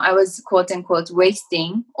I was quote unquote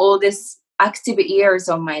wasting all this active years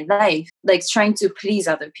of my life, like trying to please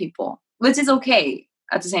other people, which is okay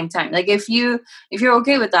at the same time. Like if you're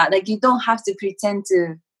okay with that, like you don't have to pretend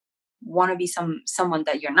to want to be someone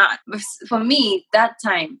that you're not. But for me, that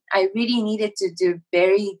time, I really needed to do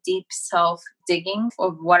very deep self digging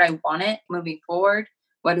of what I wanted moving forward.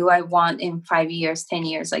 What do I want in 5 years, 10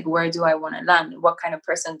 years? Like, where do I want to land? What kind of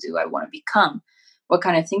person do I want to become? What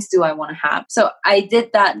kind of things do I want to have? So I did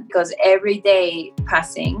that because every day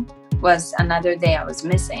passing was another day I was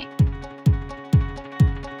missing.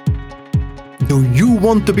 Do you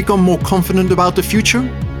want to become more confident about the future?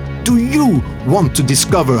 Do you want to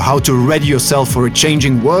discover how to ready yourself for a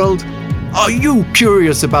changing world? Are you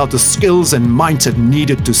curious about the skills and mindset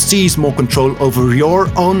needed to seize more control over your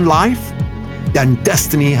own life? Then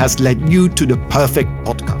Destiny has led you to the perfect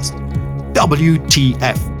podcast.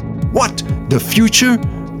 WTF. What the Future?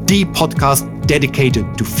 The podcast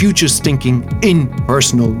dedicated to future thinking in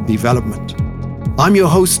personal development. I'm your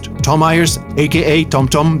host, Tom Myers, aka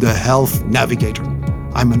TomTom, the Health Navigator.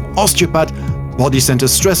 I'm an osteopath, body center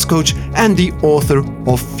stress coach, and the author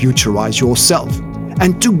of Futurize Yourself.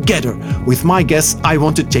 And together with my guests, I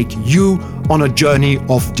want to take you on a journey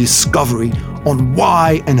of discovery on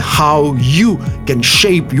why and how you can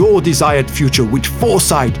shape your desired future with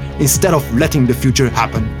foresight instead of letting the future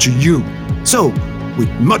happen to you. So, with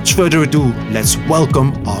much further ado, let's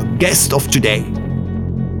welcome our guest of today.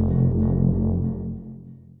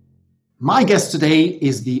 My guest today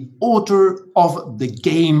is the author of The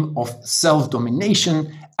Game of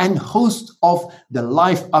Self-Domination and host of the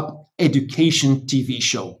Life Up Education TV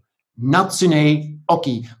show, Natsune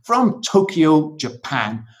Oki from Tokyo,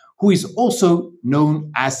 Japan, who is also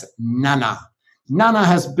known as Nana. Nana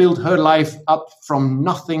has built her life up from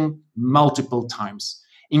nothing multiple times,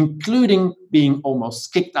 including being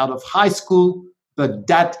almost kicked out of high school, but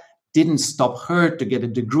that didn't stop her to get a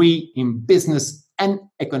degree in business and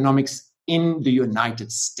economics in the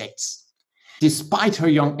United States. Despite her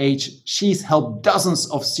young age, she's helped dozens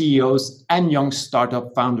of CEOs and young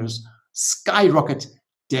startup founders skyrocket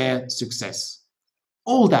their success.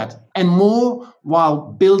 All that and more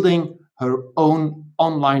while building her own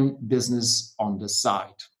online business on the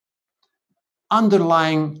side.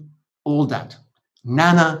 Underlying all that,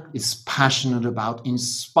 Nana is passionate about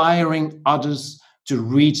inspiring others to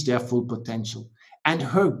reach their full potential. And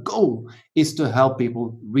her goal is to help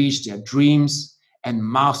people reach their dreams and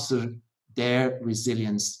master their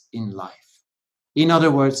resilience in life. In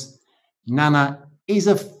other words, Nana is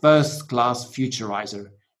a first-class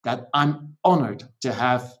futurizer that I'm honored to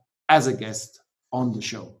have as a guest on the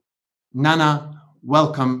show. Nana,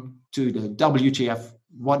 welcome to the WTF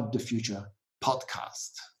What the Future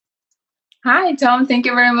podcast. Hi, Tom. Thank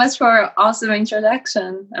you very much for an awesome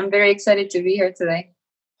introduction. I'm very excited to be here today.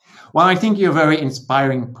 Well, I think you're a very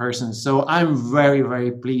inspiring person, so I'm very,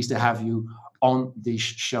 very pleased to have you on this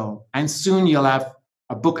show. And soon you'll have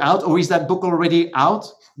a book out, or is that book already out?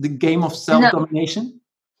 The Game of Self-Domination? No.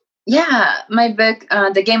 Yeah, my book,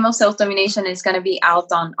 The Game of Self-Domination, is going to be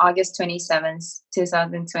out on August 27th,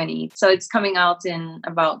 2020. So it's coming out in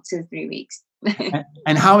about 2-3 weeks.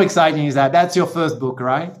 And how exciting is that? That's your first book,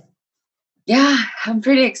 right? Yeah, I'm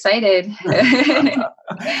pretty excited.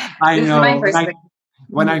 I know.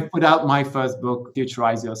 When I put out my first book,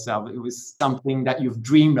 Futurize Yourself, it was something that you've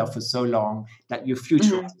dreamed of for so long that you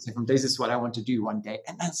futurize. This is what I want to do one day.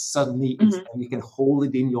 And then suddenly you can hold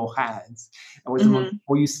it in your hands.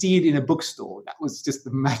 Or you see it in a bookstore. That was just a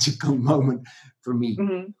magical moment for me.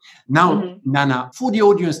 Now, Nana, for the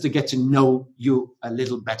audience to get to know you a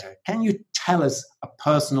little better, can you tell us a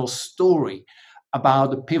personal story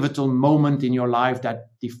about a pivotal moment in your life that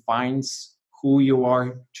defines who you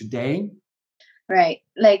are today? Right.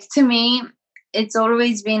 Like, to me, it's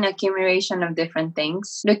always been accumulation of different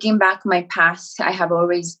things. Looking back my past, I have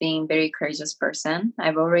always been a very courageous person.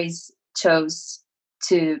 I've always chose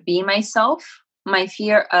to be myself. My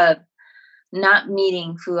fear of not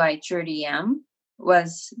meeting who I truly am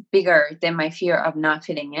was bigger than my fear of not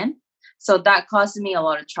fitting in. So that caused me a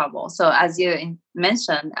lot of trouble. So as you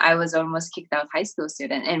mentioned, I was almost kicked out high school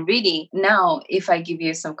student. And really now, if I give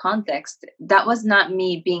you some context, that was not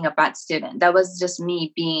me being a bad student. That was just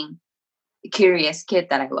me being a curious kid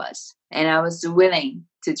that I was. And I was willing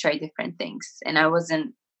to try different things. And I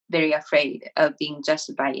wasn't very afraid of being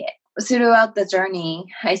judged by it. Throughout the journey,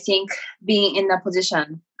 I think being in the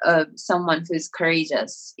position of someone who's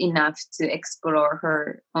courageous enough to explore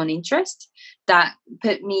her own interest, that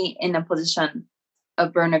put me in a position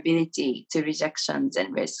of vulnerability to rejections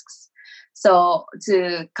and risks. So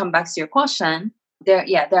to come back to your question, there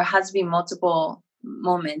has been multiple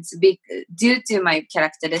moments due to my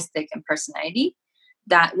characteristic and personality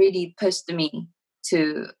that really pushed me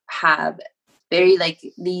to have very like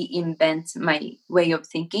reinvent my way of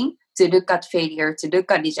thinking, to look at failure, to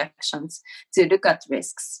look at rejections, to look at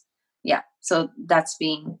risks. Yeah. So that's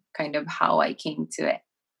being kind of how I came to it.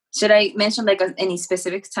 Should I mention like any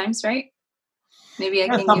specific times, right? Maybe I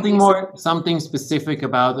Yeah, can give something you more, something specific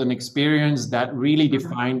about an experience that really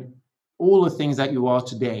defined all the things that you are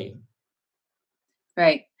today.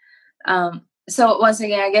 Right. So once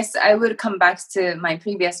again, I guess I would come back to my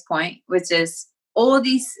previous point, which is all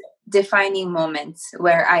these defining moments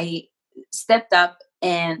where I stepped up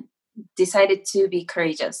and decided to be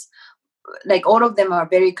courageous. Like all of them are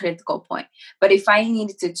very critical point. But if I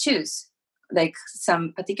needed to choose, like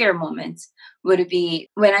some particular moments would be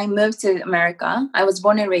when I moved to America. I was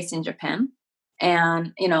born and raised in Japan.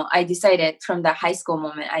 And, I decided from the high school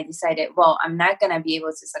moment, I decided, well, I'm not going to be able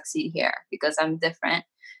to succeed here because I'm different.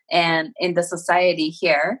 And in the society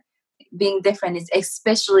here, being different is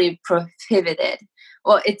especially prohibited.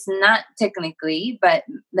 Well, it's not technically, but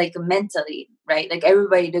like mentally, right? Like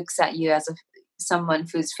everybody looks at you as someone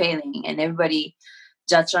who's failing, and everybody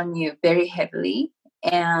judge on you very heavily.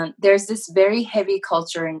 And there's this very heavy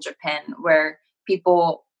culture in Japan where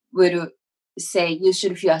people would say you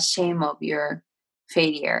should feel ashamed of your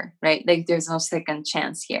failure, right? Like there's no second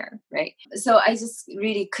chance here, right? So I just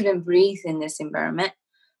really couldn't breathe in this environment.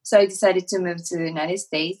 So I decided to move to the United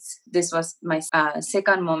States. This was my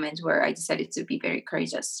second moment where I decided to be very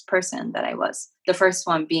courageous person that I was. The first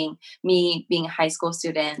one being me being a high school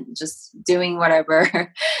student, just doing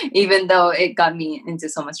whatever, even though it got me into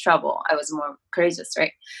so much trouble. I was more courageous,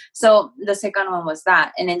 right? So the second one was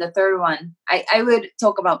that. And then the third one, I would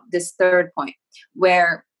talk about this third point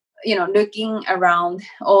where, looking around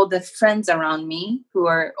all the friends around me who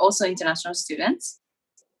are also international students.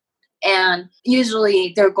 And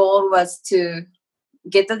usually their goal was to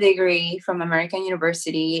get the degree from American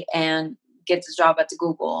University and get the job at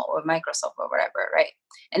Google or Microsoft or whatever, right?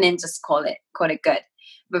 And then just call it good.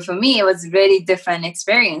 But for me, it was a very different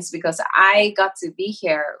experience because I got to be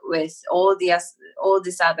here with all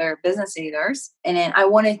these other business leaders, and then I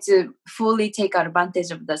wanted to fully take advantage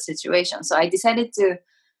of the situation. So I decided to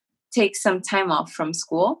take some time off from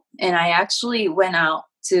school, and I actually went out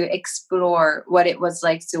to explore what it was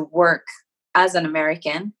like to work as an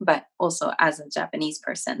American, but also as a Japanese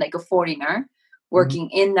person, like a foreigner working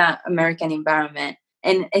in that American environment.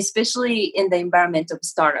 And especially in the environment of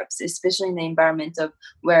startups, especially in the environment of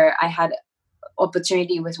where I had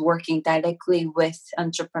opportunity with working directly with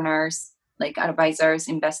entrepreneurs, like advisors,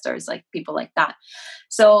 investors, like people like that.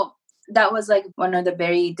 So that was like one of the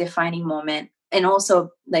very defining moments. And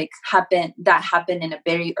also like happened in a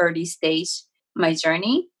very early stage, my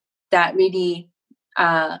journey, that really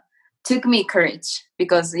took me courage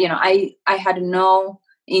because, I had no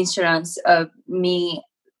insurance of me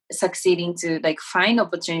succeeding to like find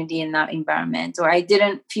opportunity in that environment, or I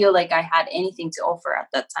didn't feel like I had anything to offer at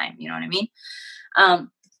that time. You know what I mean?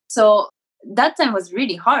 So that time was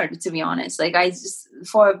really hard, to be honest. Like I just,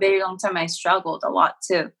 for a very long time, I struggled a lot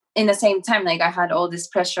too. In the same time, like I had all this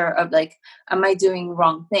pressure of like, am I doing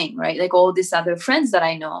wrong thing, right? Like all these other friends that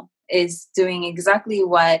I know is doing exactly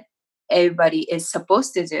what everybody is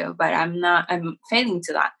supposed to do, but I'm failing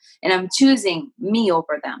to that. And I'm choosing me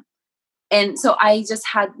over them. And so I just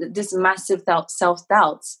had this massive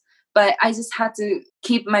self-doubts, but I just had to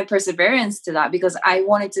keep my perseverance to that because I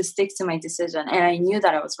wanted to stick to my decision and I knew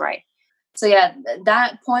that I was right. So yeah,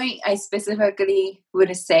 that point I specifically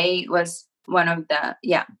would say was one of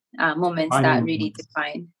the moments that really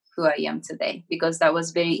defined who I am today, because that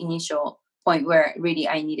was very initial point where really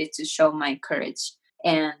I needed to show my courage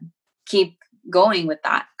and keep going with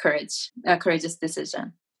that courageous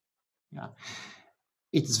decision. Yeah,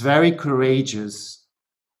 it's very courageous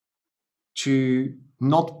to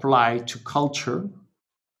not apply to culture,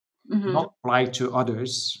 not apply to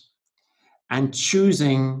others, and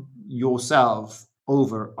choosing yourself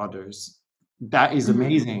over others. That is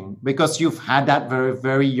amazing because you've had that very,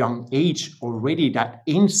 very young age already, that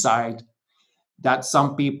insight that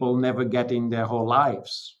some people never get in their whole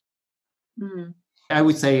lives. I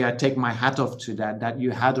would say I take my hat off to that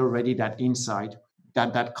you had already that insight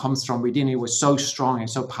that comes from within. It was so strong and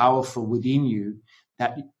so powerful within you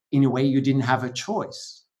that in a way you didn't have a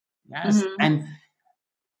choice. Yes. And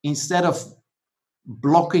instead of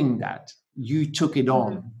blocking that, you took it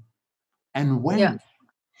on and went. Yeah.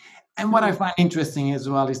 And what I find interesting as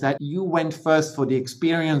well is that you went first for the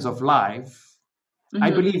experience of life. I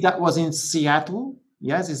believe that was in Seattle.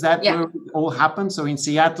 Yes, is that where it all happened? So in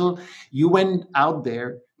Seattle, you went out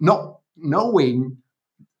there not knowing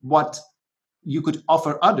what you could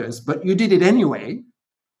offer others, but you did it anyway.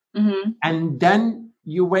 Mm-hmm. And then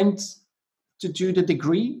you went to do the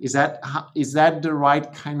degree. Is that the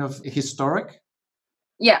right kind of historic?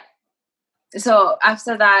 Yeah. So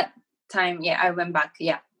after that time, yeah, I went back,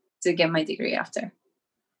 to get my degree after.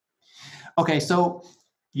 Okay, so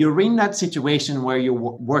you're in that situation where you're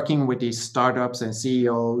working with these startups and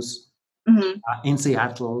CEOs in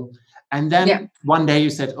Seattle, and then one day you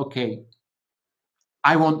said, okay,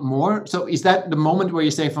 I want more. So is that the moment where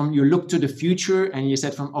you say you look to the future and you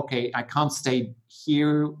said okay, I can't stay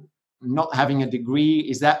here not having a degree?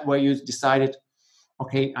 Is that where you decided,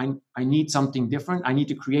 okay, I need something different. I need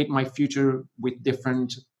to create my future with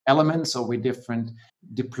different elements or with different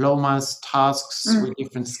diplomas, tasks, with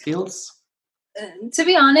different skills? To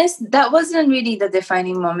be honest, that wasn't really the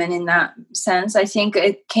defining moment in that sense. I think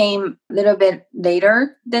it came a little bit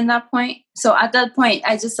later than that point. So at that point,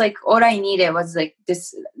 I just all I needed was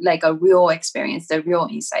this, a real experience, the real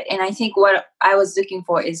insight. And I think what I was looking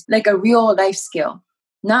for is a real life skill,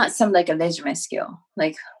 not some a resume skill,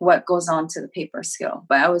 like what goes on to the paper skill.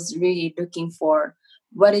 But I was really looking for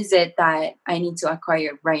what is it that I need to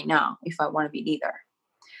acquire right now if I want to be leader.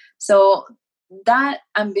 So that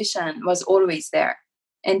ambition was always there.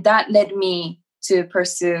 And that led me to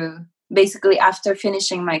pursue, basically after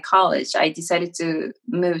finishing my college, I decided to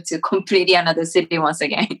move to completely another city once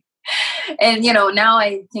again. And, now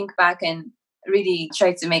I think back and really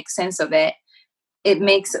try to make sense of it. It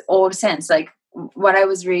makes all sense. What I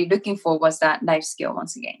was really looking for was that life skill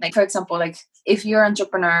once again. For example, if you're an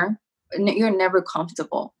entrepreneur, you're never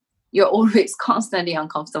comfortable. You're always constantly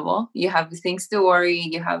uncomfortable. You have things to worry.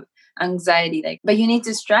 You have anxiety, but you need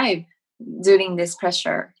to strive during this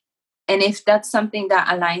pressure. And if that's something that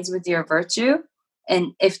aligns with your virtue,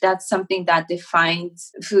 and if that's something that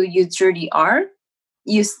defines who you truly are,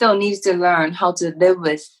 you still need to learn how to live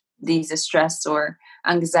with these stress or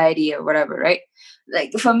anxiety or whatever, right?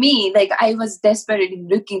 For me, I was desperately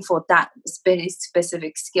looking for that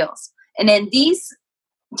specific skills. And then these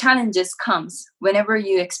challenges comes whenever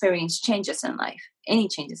you experience changes in life, any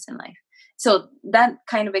changes in life. So that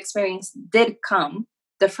kind of experience did come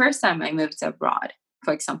the first time I moved abroad,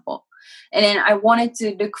 for example. And then I wanted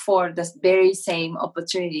to look for this very same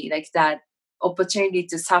opportunity, that opportunity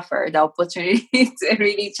to suffer, the opportunity to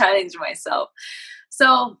really challenge myself.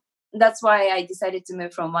 So that's why I decided to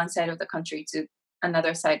move from one side of the country to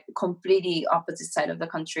another side, completely opposite side of the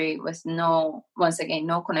country, with once again,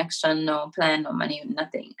 no connection, no plan, no money,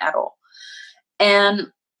 nothing at all. And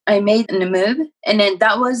I made the move. And then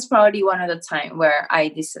that was probably one of the time where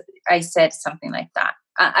I said something like that.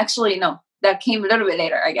 Actually, no, that came a little bit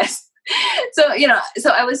later, I guess. So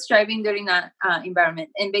I was striving during that environment.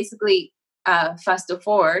 And basically, fast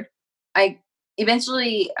forward, I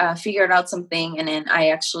eventually figured out something, and then I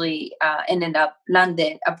actually ended up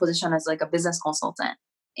landed a position as a business consultant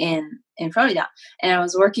in Florida, and I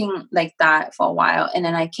was working like that for a while, and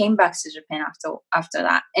then I came back to Japan after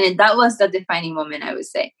that, and then that was the defining moment, I would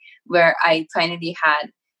say, where I finally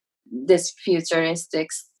had this futuristic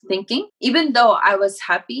thinking. Even though I was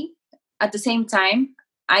happy, at the same time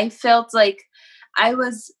I felt like I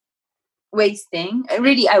was wasting.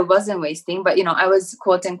 Really, I wasn't wasting, but I was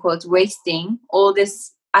quote unquote wasting all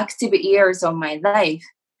this active years of my life,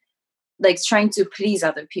 trying to please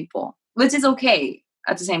other people, which is okay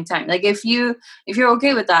at the same time. If you're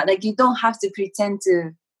okay with that, you don't have to pretend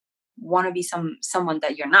to want to be someone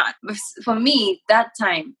that you're not. But for me, that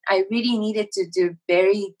time I really needed to do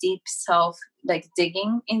very deep self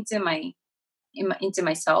digging into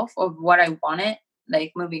myself of what I wanted,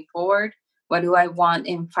 moving forward. What do I want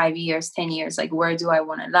in 5 years, 10 years? Where do I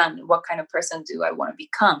want to land? What kind of person do I want to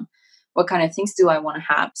become? What kind of things do I want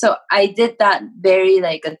to have? So I did that very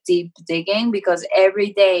a deep digging, because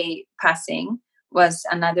every day passing was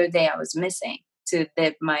another day I was missing to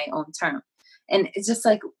live my own term. And it's just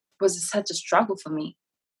was such a struggle for me.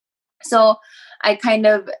 So I kind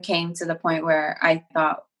of came to the point where I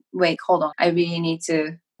thought, wait, hold on. I really need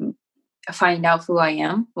to find out who I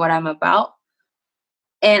am, what I'm about.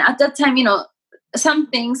 And at that time, some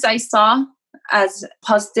things I saw as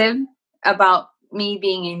positive about me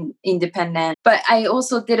being independent, but I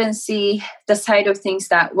also didn't see the side of things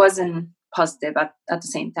that wasn't positive at the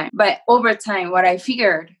same time. But over time, what I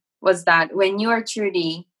figured was that when you are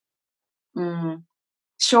truly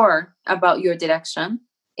sure about your direction,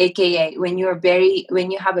 aka when you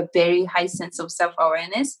have a very high sense of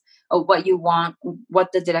self-awareness of what you want,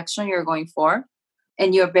 what the direction you're going for,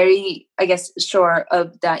 and you're very, I guess, sure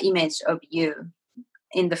of the image of you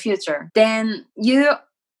in the future, then you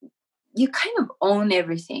you kind of own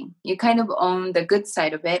everything. You kind of own the good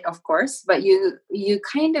side of it, of course, but you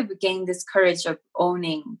kind of gain this courage of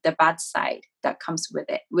owning the bad side that comes with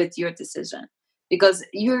it, with your decision, because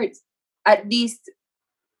you're at least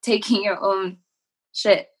taking your own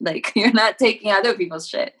shit. Like, you're not taking other people's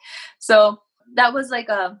shit. So that was like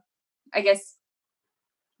a, I guess,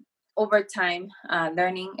 over time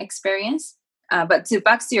learning experience. But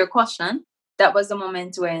back to your question, that was the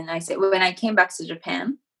moment when I came back to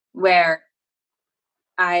Japan, where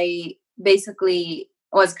I basically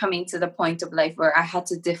was coming to the point of life where I had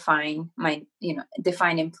to define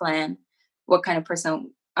and plan what kind of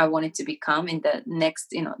person I wanted to become in the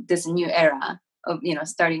next, this new era of,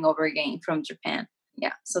 starting over again from Japan.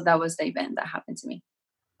 Yeah. So that was the event that happened to me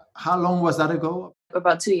How long was that ago?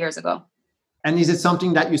 about 2 years ago. And is it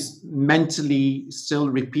something that you mentally still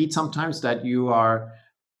repeat sometimes, that you are,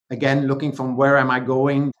 again, looking from where am I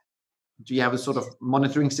going? Do you have a sort of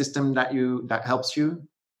monitoring system that helps you?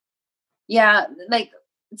 Yeah. Like,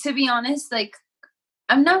 to be honest, like,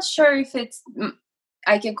 I'm not sure if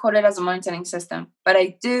I can call it as a monitoring system, but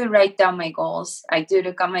I do write down my goals. I do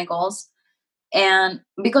look at my goals. And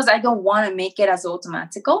because I don't want to make it as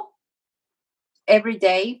automatical, every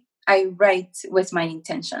day I write with my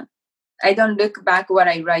intention. I don't look back what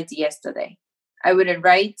I write yesterday. I would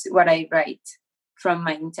write what I write from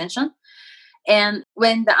my intention. And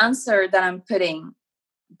when the answer that I'm putting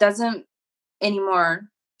doesn't anymore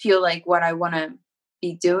feel like what I want to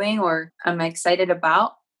be doing or I'm excited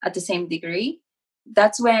about at the same degree,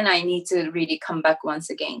 that's when I need to really come back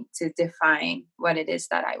once again to define what it is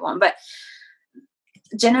that I want. But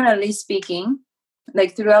generally speaking,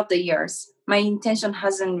 like throughout the years, my intention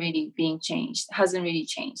hasn't really changed.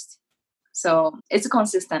 So it's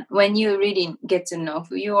consistent. When you really get to know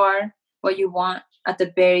who you are, what you want at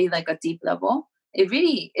the very like a deep level,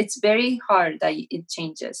 it's very hard that it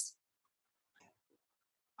changes.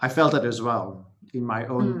 I felt it as well in my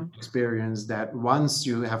own experience, that once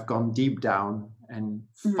you have gone deep down and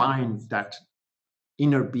find that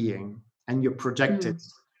inner being and you project it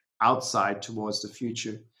outside towards the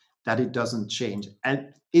future, that it doesn't change.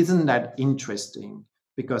 And isn't that interesting?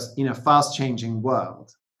 Because in a fast changing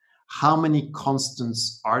world, how many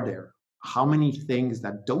constants are there? How many things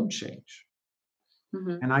that don't change?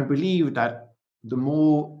 And I believe that the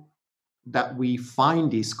more that we find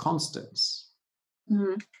these constants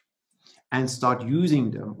and start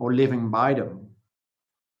using them or living by them,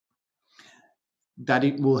 that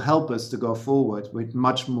it will help us to go forward with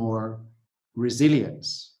much more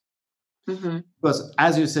resilience. Because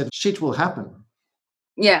as you said, shit will happen.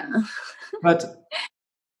 Yeah. But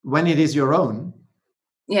when it is your own,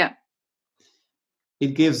 yeah,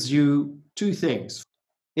 it gives you two things.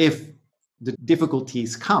 If the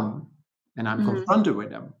difficulties come and I'm confronted with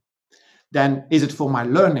them, then is it for my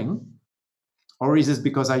learning, or is it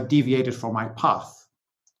because I deviated from my path?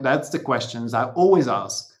 That's the questions I always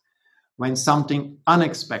ask when something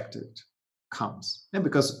unexpected comes. And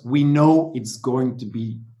because we know it's going to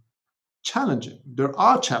be challenging. There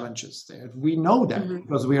are challenges there. We know that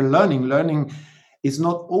because we are learning. Learning is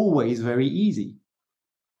not always very easy.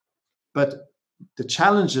 But the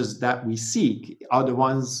challenges that we seek are the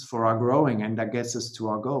ones for our growing, and that gets us to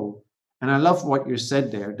our goal. And I love what you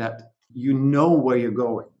said there, that you know where you're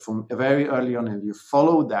going from very early on, and you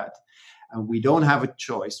follow that. And we don't have a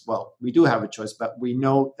choice. Well, we do have a choice, but we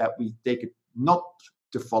know that we take it not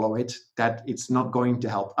to follow it, that it's not going to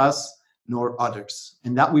help us nor others,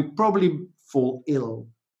 and that we probably fall ill.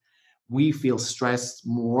 We feel stressed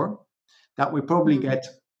more, that we probably get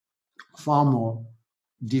far more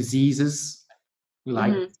diseases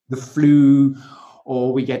like the flu,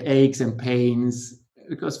 or we get aches and pains,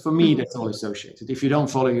 because for me that's all associated. If you don't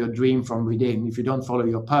follow your dream from within, if you don't follow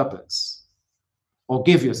your purpose or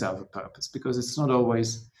give yourself a purpose, because it's not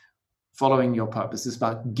always following your purpose, it's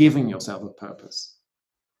about giving yourself a purpose,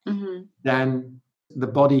 then the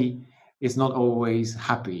body is not always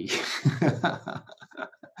happy.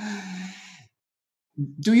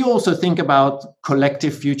 Do you also think about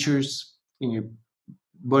collective futures,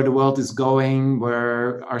 where the world is going,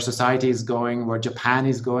 where our society is going, where Japan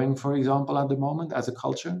is going, for example, at the moment as a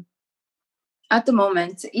culture? At the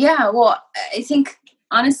moment, yeah. Well, I think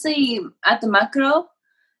honestly, at the macro,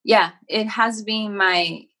 yeah, it has been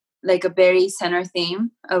my like a very center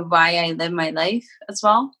theme of why I live my life as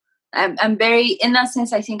well. I'm very, in that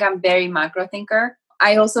sense, I think I'm very macro thinker.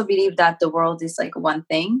 I also believe that the world is like one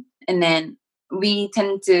thing, and then we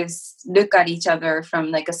tend to look at each other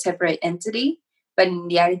from like a separate entity, but in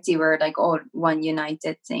reality, we're like all one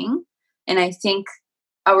united thing. And I think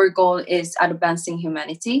our goal is advancing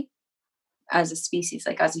humanity. as a species,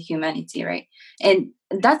 like as a humanity, right? And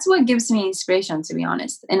that's what gives me inspiration, to be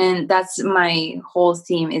honest. And then that's my whole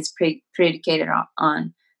theme is predicated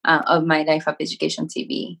on of my Life Up Education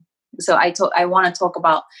TV. So I want to talk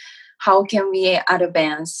about how can we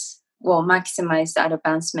maximize the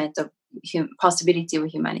advancement of possibility of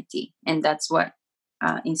humanity, and that's what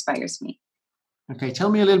inspires me. Okay, tell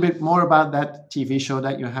me a little bit more about that TV show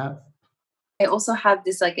that you have. I also have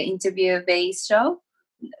this like an interview-based show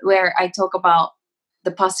where I talk about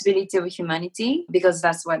the possibility of humanity, because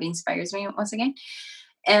that's what inspires me once again.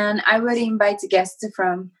 And I would invite guests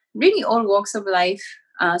from really all walks of life.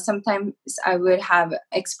 Sometimes I would have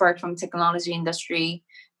experts from technology industry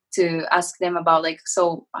to ask them about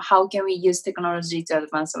so how can we use technology to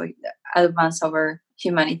advance our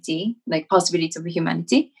humanity, like possibility of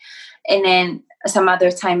humanity. And then some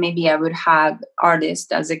other time, maybe I would have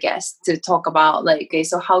artists as a guest to talk about okay,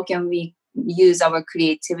 so how can we use our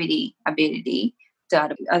creativity ability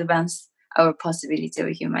to advance our possibility of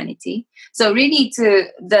humanity. So really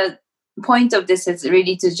the point of this is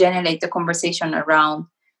really to generate the conversation around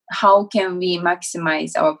how can we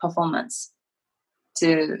maximize our performance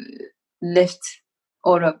to lift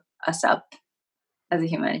all of us up as a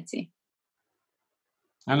humanity.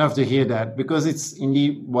 I love to hear that, because it's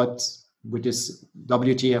indeed what with this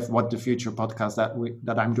WTF What the Future podcast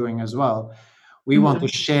that I'm doing as well. We want to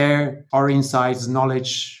share our insights,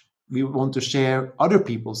 knowledge. We want to share other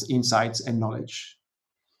people's insights and knowledge.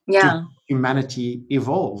 Yeah. To humanity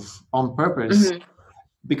evolve on purpose.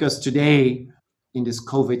 Because today, in this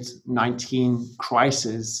COVID-19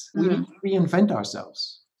 crisis, we need to reinvent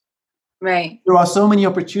ourselves. Right. There are so many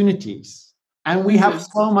opportunities, and we have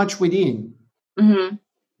so much within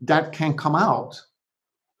that can come out.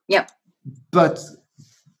 Yep. But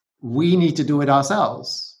we need to do it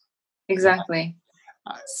ourselves. Exactly.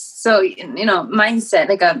 So, mindset,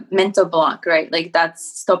 like a mental block, right? Like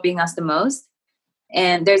that's stopping us the most.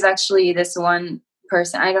 And there's actually this one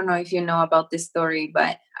person, I don't know if you know about this story,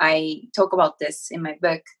 but I talk about this in my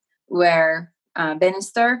book, where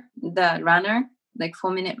Bannister, the runner, like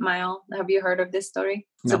 4-minute mile. Have you heard of this story?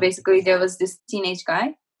 No. So basically there was this teenage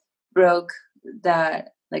guy broke a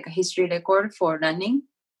history record for running.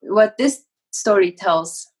 What this story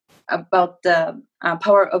tells about the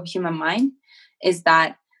power of human mind is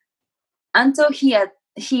that until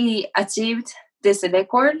he achieved this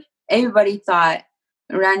record, everybody thought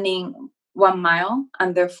running 1 mile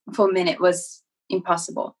under 4 minutes was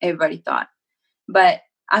impossible. Everybody thought. But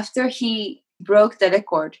after he broke the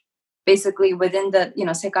record, basically within the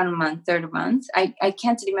second month, third month, I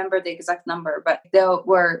can't remember the exact number, but there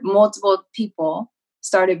were multiple people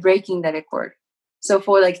started breaking the record. So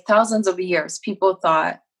for thousands of years, people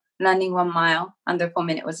thought running 1 mile under 4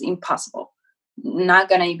 minutes was impossible. Not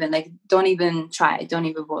gonna even don't even try, don't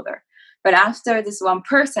even bother. But after this one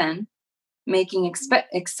person making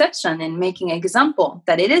exception and making example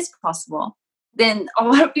that it is possible, then a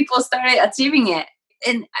lot of people started achieving it.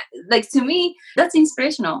 And to me, that's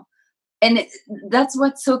inspirational. And that's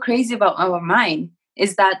what's so crazy about our mind,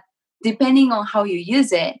 is that depending on how you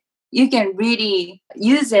use it, you can really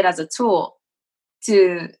use it as a tool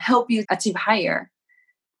to help you achieve higher.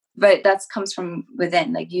 But that comes from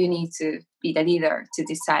within. You need to be the leader to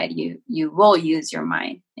decide you will use your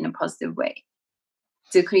mind in a positive way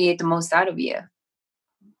to create the most out of you.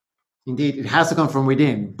 Indeed, it has to come from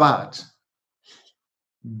within. But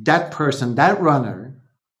that person, that runner,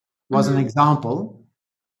 was an example.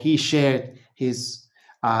 He shared his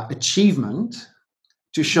achievement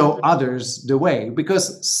to show others the way,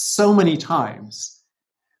 because so many times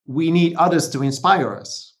we need others to inspire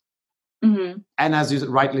us. And as you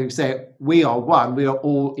rightly say, we are one. We are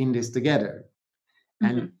all in this together.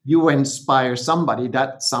 And you inspire somebody,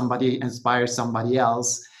 that somebody inspires somebody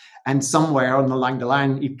else. And somewhere along the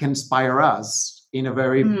line, it can inspire us in a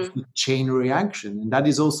very chain reaction. And that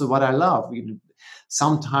is also what I love.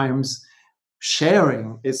 Sometimes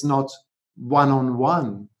sharing is not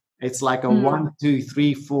one-on-one. It's like a 1, 2,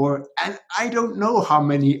 3, 4, and I don't know how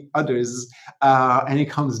many others, and it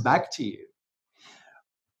comes back to you.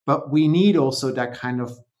 But we need also that kind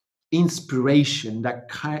of inspiration,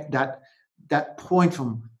 that point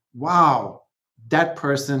from, wow, that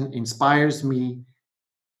person inspires me.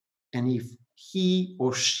 And if he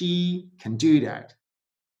or she can do that,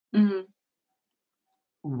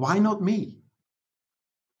 why not me?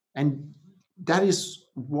 And that is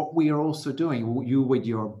what we are also doing. You with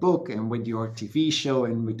your book and with your TV show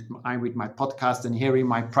and with my podcast and here in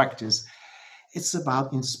my practice. It's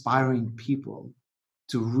about inspiring people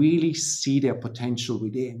to really see their potential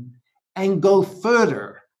within and go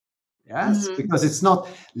further. Yes, because it's not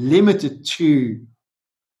limited to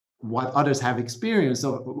what others have experienced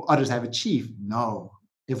or what others have achieved. No,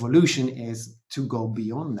 evolution is to go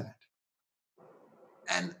beyond that.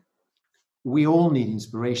 And we all need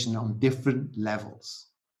inspiration on different levels.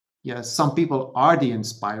 Yeah, some people are the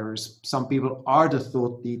inspirers, some people are the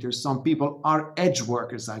thought leaders, some people are edge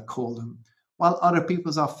workers, I call them, while other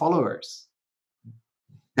people are followers.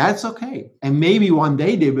 That's okay. And maybe one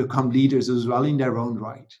day they become leaders as well in their own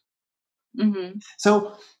right. Mm-hmm.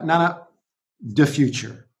 So, Nana, the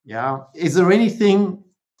future. Yeah. Is there anything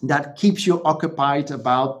that keeps you occupied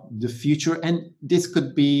about the future? And this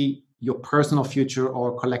could be your personal future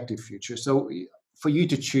or collective future. So, for you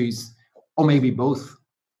to choose, or maybe both.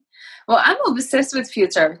 Well, I'm obsessed with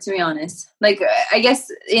future, to be honest. Like, I guess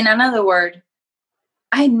in another word,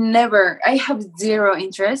 I have zero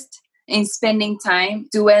interest in spending time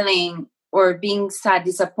dwelling or being sad,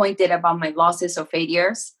 disappointed about my losses or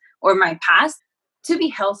failures or my past. To be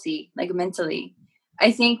healthy, like mentally,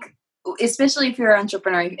 I think, especially if you're an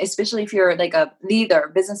entrepreneur, especially if you're like a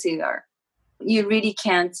leader, business leader, you really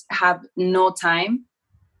can't have no time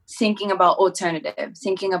thinking about alternatives,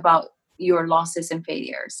 thinking about your losses and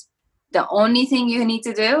failures. The only thing you need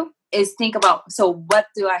to do is think about, so what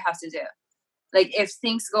do I have to do? Like, if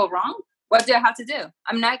things go wrong, what do I have to do?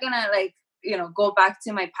 I'm not gonna go back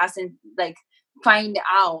to my past and like find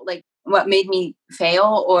out like what made me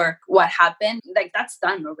fail or what happened. Like, that's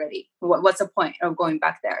done already. What's the point of going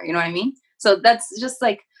back there? You know what I mean? So that's just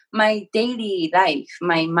like my daily life,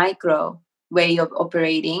 my micro way of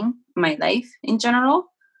operating my life in general.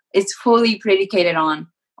 It's fully predicated on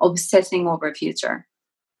obsessing over future.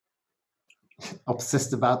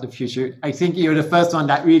 Obsessed about the future. I think you're the first one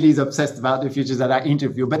that really is obsessed about the future that I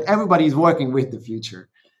interview, but everybody is working with the future,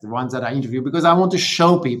 the ones that I interview, because I want to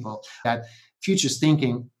show people that futures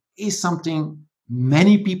thinking is something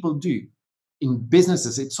many people do. In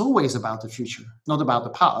businesses, it's always about the future, not about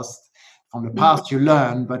the past. From the past you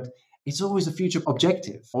learn, but it's always a future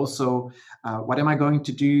objective. Also, what am I going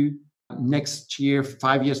to do next year,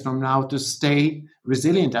 5 years from now, to stay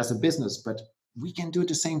resilient as a business? But we can do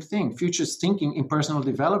the same thing. Futures thinking in personal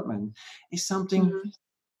development is something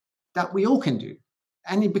that we all can do.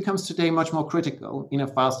 And it becomes today much more critical in a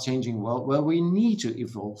fast changing world where we need to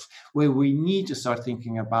evolve, where we need to start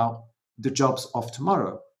thinking about the jobs of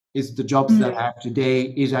tomorrow. Is the jobs that I have today,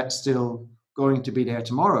 is that still going to be there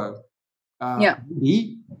tomorrow?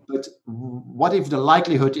 Maybe, but what if the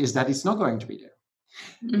likelihood is that it's not going to be there?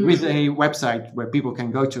 There is a website where people can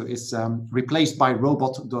go to, is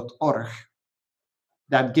replacedbyrobot.org.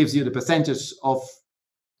 That gives you the percentage of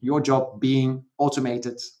your job being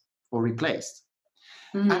automated or replaced.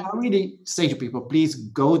 And I really say to people, please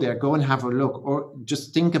go there, go and have a look, or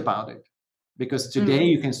just think about it. Because today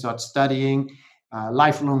you can start studying.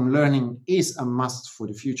 Lifelong learning is a must for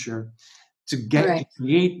the future to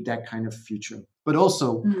create that kind of future. But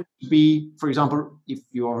also be, for example, if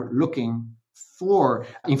you're looking for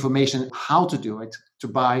information how to do it, to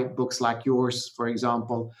buy books like yours, for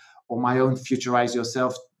example, or my own Futurize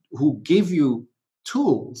Yourself, who give you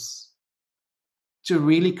tools to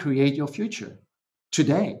really create your future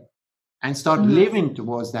today and start living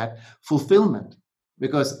towards that fulfillment.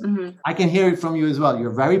 Because I can hear it from you as well.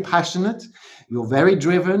 You're very passionate, you're very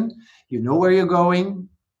driven, you know where you're going,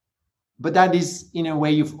 but that is in a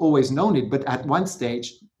way you've always known it. But at one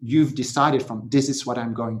stage, you've decided from, this is what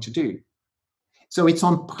I'm going to do. So it's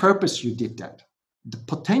on purpose you did that. The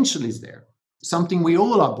potential is there. Something we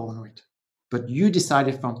all are born with. But you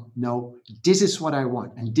decided from, no, this is what I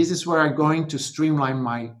want. And this is where I'm going to streamline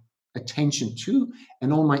my attention to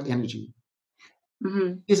and all my energy.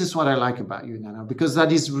 This is what I like about you, Nana, because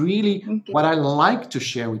that is really what I like to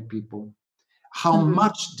share with people. How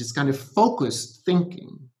much this kind of focused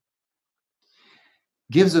thinking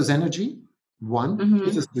gives us energy,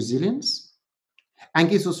 gives us resilience, and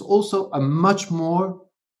gives us also a much more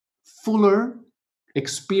fuller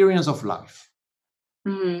experience of life.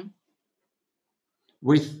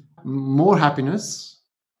 With more happiness,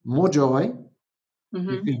 more joy,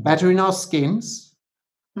 we feel better in our skins.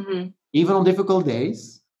 Even on difficult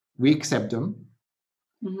days, we accept them.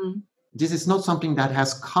 This is not something that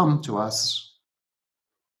has come to us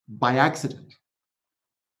by accident.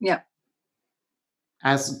 Yeah.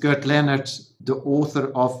 As Gerd Leonard, the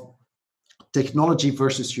author of Technology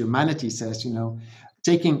versus Humanity, says,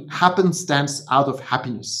 taking happenstance out of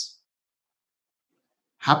happiness.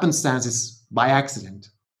 Happenstance is by accident.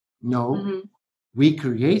 No, we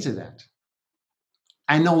created that.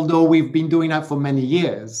 And although we've been doing that for many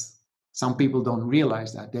years, some people don't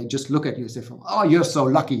realize that. They just look at you and say, oh, you're so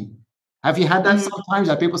lucky. Have you had that sometimes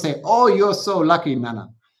that people say, oh, you're so lucky, Nana?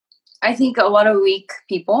 I think a lot of weak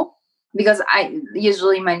people because I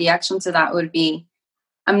usually my reaction to that would be,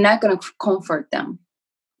 I'm not going to comfort them.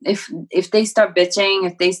 If they start bitching,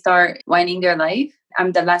 if they start whining their life,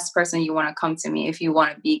 I'm the last person you want to come to me if you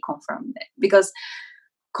want to be confirmed, because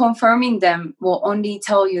confirming them will only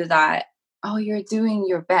tell you that, oh, you're doing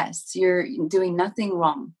your best, you're doing nothing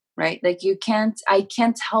wrong, right? Like I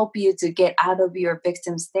can't help you to get out of your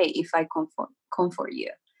victim state if I comfort you.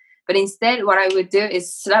 But instead, what I would do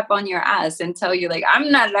is slap on your ass and tell you, like, I'm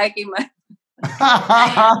not liking my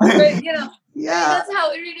but Yeah. that's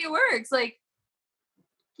how it really works. Like,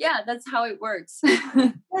 yeah, that's how it works.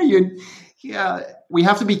 We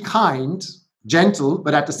have to be kind, gentle,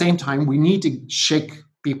 but at the same time, we need to shake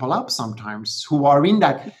people up sometimes who are in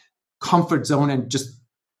that comfort zone and just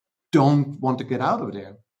don't want to get out of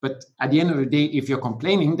there. But at the end of the day, if you're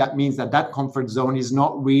complaining, that means that comfort zone is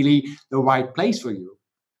not really the right place for you.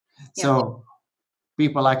 Yeah. So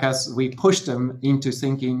people like us, we push them into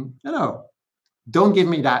thinking, no, don't give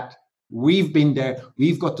me that. We've been there.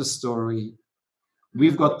 We've got the story.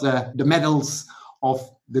 We've got the medals of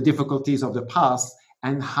the difficulties of the past,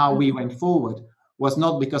 and how we went forward was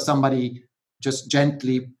not because somebody just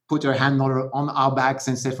gently put her hand on our backs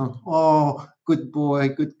and said, oh, good boy,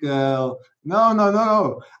 good girl. No, no,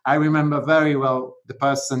 no. I remember very well the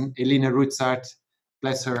person, Elina Rutzart,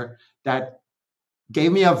 bless her, that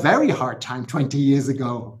gave me a very hard time 20 years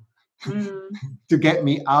ago to get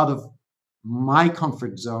me out of my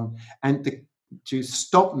comfort zone and to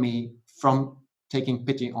stop me from taking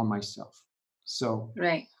pity on myself. So,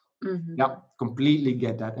 right. yeah, completely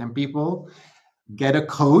get that. And people, get a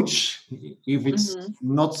coach. If it's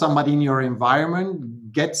not somebody in your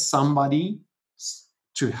environment, get somebody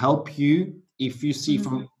to help you if you see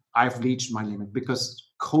from I've reached my limit,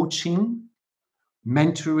 because coaching,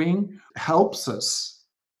 mentoring helps us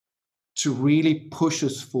to really push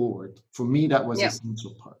us forward. For me, that was the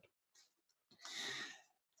essential part.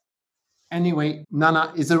 Anyway,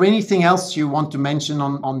 Nana, is there anything else you want to mention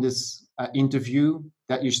on this interview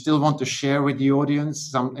that you still want to share with the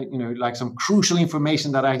audience? Some, like some crucial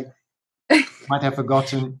information that I might have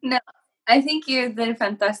forgotten? No, I think you did a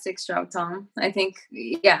fantastic job, Tom. I think,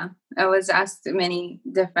 I was asked many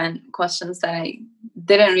different questions that I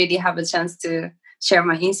didn't really have a chance to share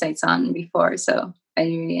my insights on before. So I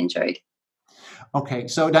really enjoyed. Okay,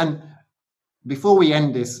 so then before we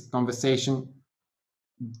end this conversation,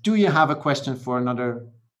 do you have a question for another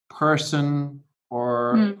person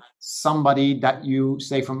or somebody that you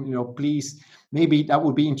say please, maybe that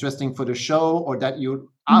would be interesting for the show, or that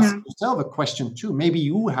you ask yourself a question too? Maybe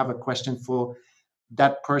you have a question for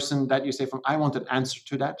that person that you say I want an answer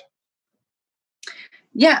to that.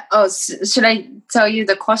 Yeah. Oh, should I tell you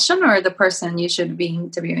the question or the person you should be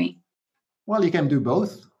interviewing? Well, you can do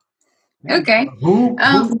both. Okay. Who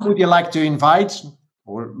would you like to invite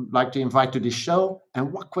to this show,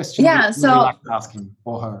 and what question would you like to ask him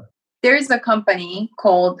or her? There is a company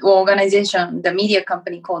organization, the media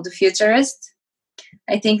company called The Futurist.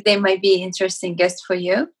 I think they might be an interesting guest for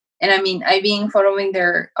you. And I mean, I've been following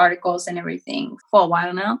their articles and everything for a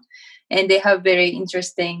while now, and they have very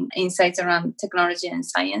interesting insights around technology and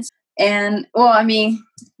science. And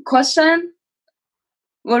question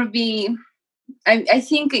would be, I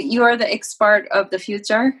think you are the expert of the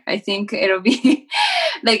future. I think it'll be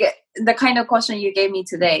like the kind of question you gave me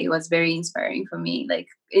today was very inspiring for me. Like,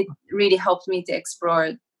 it really helped me to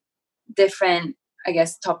explore different, I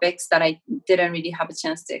guess, topics that I didn't really have a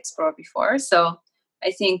chance to explore before. So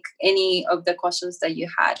I think any of the questions that you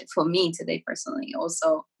had for me today personally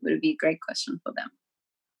also would be a great question for them.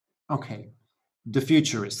 Okay. The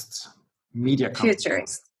Futurists, media company.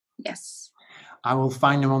 Futurist, yes. I will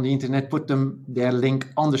find them on the internet, put their link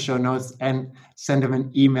on the show notes, and send them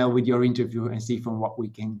an email with your interview and see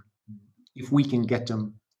if we can get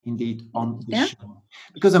them indeed on the show.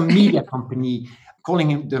 Because a media company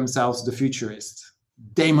calling themselves the Futurists,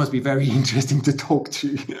 they must be very interesting to talk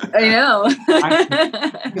to. I know.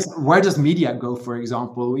 Because where does media go, for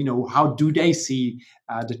example? How do they see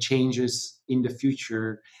the changes in the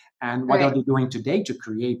future, and what are they doing today to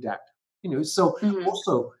create that? So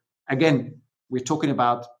also, again, we're talking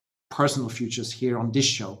about personal futures here on this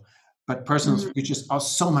show, but personal futures are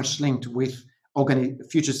so much linked with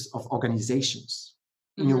futures of organizations.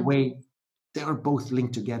 In a way, they are both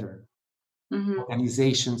linked together.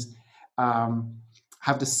 Organizations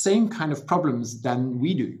have the same kind of problems than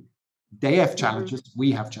we do. They have challenges,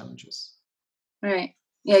 we have challenges. Right.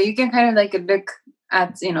 Yeah, you can kind of like look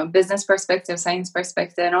at, business perspective, science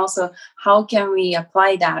perspective, and also how can we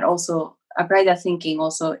apply that thinking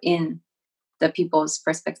also in the people's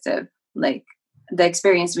perspective, like the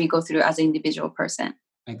experience we go through as an individual person.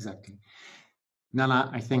 Exactly. Nana,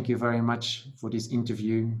 I thank you very much for this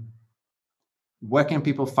interview. Where can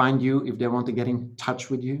people find you if they want to get in touch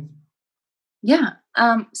with you? Yeah.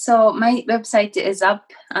 So my website is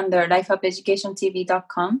up under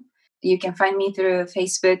lifeupeducationtv.com. You can find me through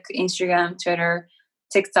Facebook, Instagram, Twitter,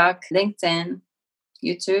 TikTok, LinkedIn,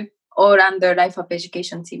 YouTube, or under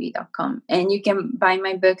lifeupeducationtv.com. And you can buy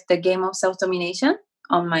my book, The Game of Self-Domination,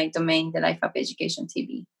 on my domain, the Life Up Education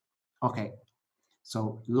TV. Okay.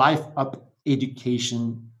 So Life Up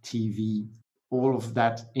Education TV, all of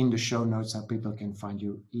that in the show notes so people can find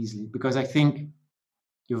you easily. Because I think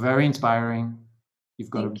you're very inspiring. You've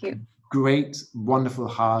got great, wonderful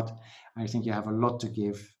heart. I think you have a lot to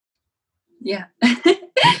give. Yeah.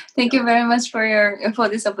 Thank you very much for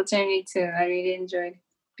this opportunity too. I really enjoyed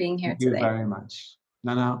being here today. Thank you very much.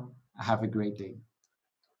 Nana, have a great day.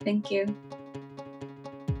 Thank you.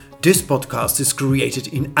 This podcast is created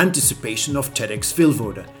in anticipation of TEDx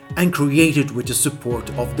Vilvoorde and created with the support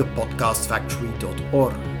of the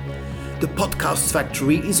podcastfactory.org. The Podcast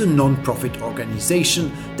Factory is a non-profit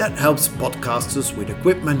organization that helps podcasters with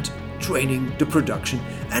equipment, training, the production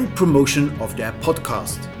and promotion of their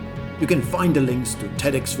podcast. You can find the links to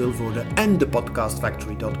TEDx Vilvoorde and the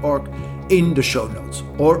podcastfactory.org in the show notes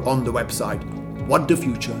or on the website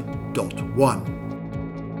whatthefuture.one.